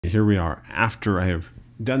Here we are after I have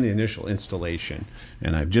done the initial installation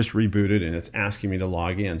and I've just rebooted and it's asking me to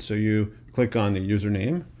log in. So you click on the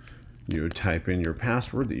username, you type in your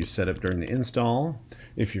password that you set up during the install.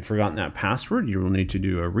 If you've forgotten that password, you will need to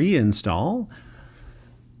do a reinstall,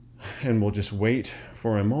 and we'll just wait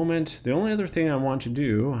for a moment. The only other thing I want to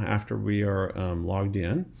do after we are logged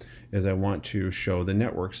in is I want to show the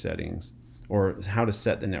network settings, or how to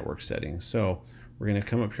set the network settings. So we're going to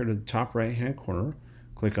come up here to the top right hand corner,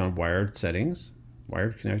 click on wired settings,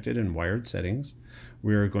 wired connected and wired settings.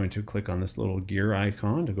 We are going to click on this little gear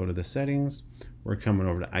icon to go to the settings. We're coming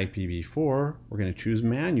over to IPv4. We're going to choose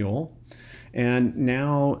manual. And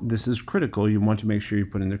now this is critical. You want to make sure you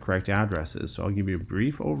put in the correct addresses. So I'll give you a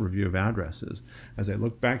brief overview of addresses. As I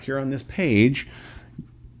look back here on this page,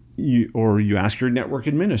 you ask your network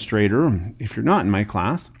administrator, if you're not in my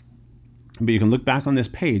class, but you can look back on this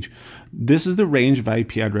page. This is the range of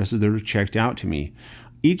IP addresses that are checked out to me.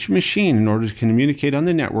 Each machine, in order to communicate on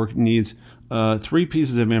the network, needs 3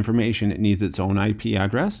 pieces of information. It needs its own IP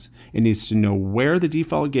address, it needs to know where the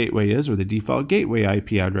default gateway is, or the default gateway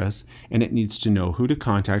IP address, and it needs to know who to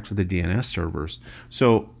contact for the DNS servers.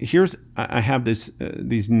 So I have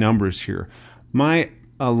these numbers here. My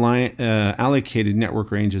allocated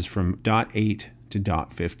network range is from .8 to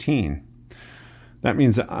 .15. That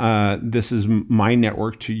means this is my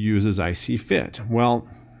network to use as I see fit. Well,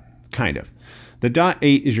 kind of. The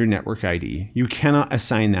 .8 is your network ID. You cannot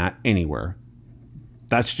assign that anywhere.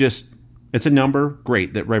 That's just, it's a number,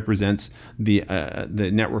 great, that represents the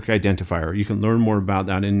network identifier. You can learn more about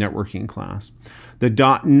that in networking class. The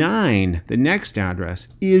 .9, the next address,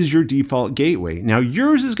 is your default gateway. Now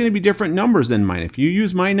yours is going to be different numbers than mine. If you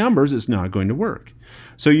use my numbers, it's not going to work.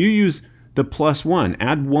 So you use the +1,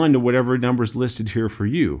 add 1 to whatever number is listed here for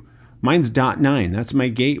you. Mine's .9, that's my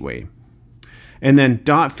gateway. And then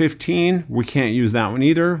 .15, we can't use that one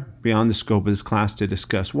either, beyond the scope of this class to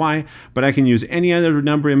discuss why, but I can use any other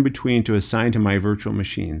number in between to assign to my virtual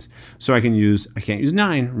machines. So I can't use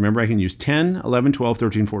 9, remember I can use 10, 11, 12,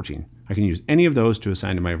 13, 14. I can use any of those to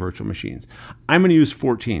assign to my virtual machines. I'm going to use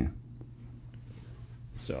 14.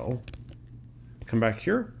 So come back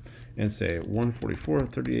here and say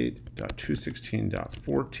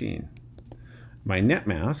 144.38.216.14. My net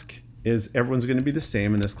mask is, everyone's going to be the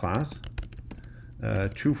same in this class.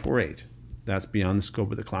 248. That's beyond the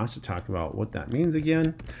scope of the class to talk about what that means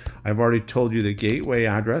again. I've already told you the gateway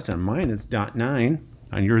address. On mine is .9.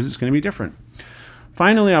 On yours it's going to be different.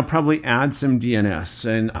 Finally, I'll probably add some DNS,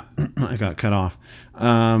 and I got cut off.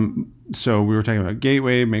 So we were talking about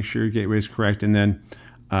gateway, make sure your gateway is correct, and then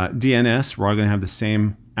DNS, we're all going to have the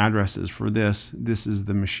same addresses for this. This is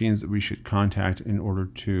the machines that we should contact in order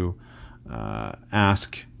to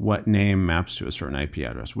ask what name maps to a certain IP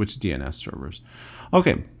address, which DNS servers.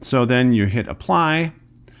 Okay, so then you hit apply,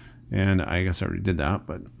 and I guess I already did that,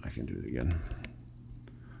 but I can do it again.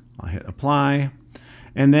 I'll hit apply,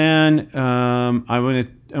 and then I'm going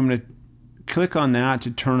to click on that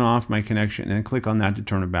to turn off my connection, and click on that to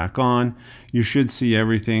turn it back on. You should see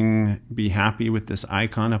everything be happy with this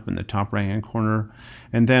icon up in the top right hand corner,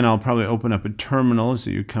 and then I'll probably open up a terminal.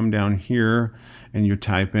 So you come down here and you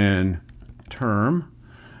type in term,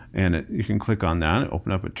 and you can click on that,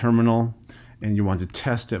 open up a terminal, and you want to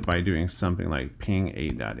test it by doing something like ping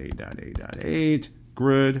 8.8.8.8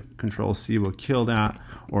 grid, control C will kill that,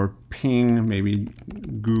 or ping maybe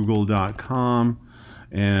google.com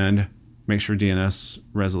and make sure DNS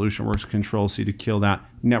resolution works, control C to kill that.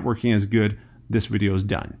 Networking is good. This video is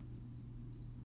done.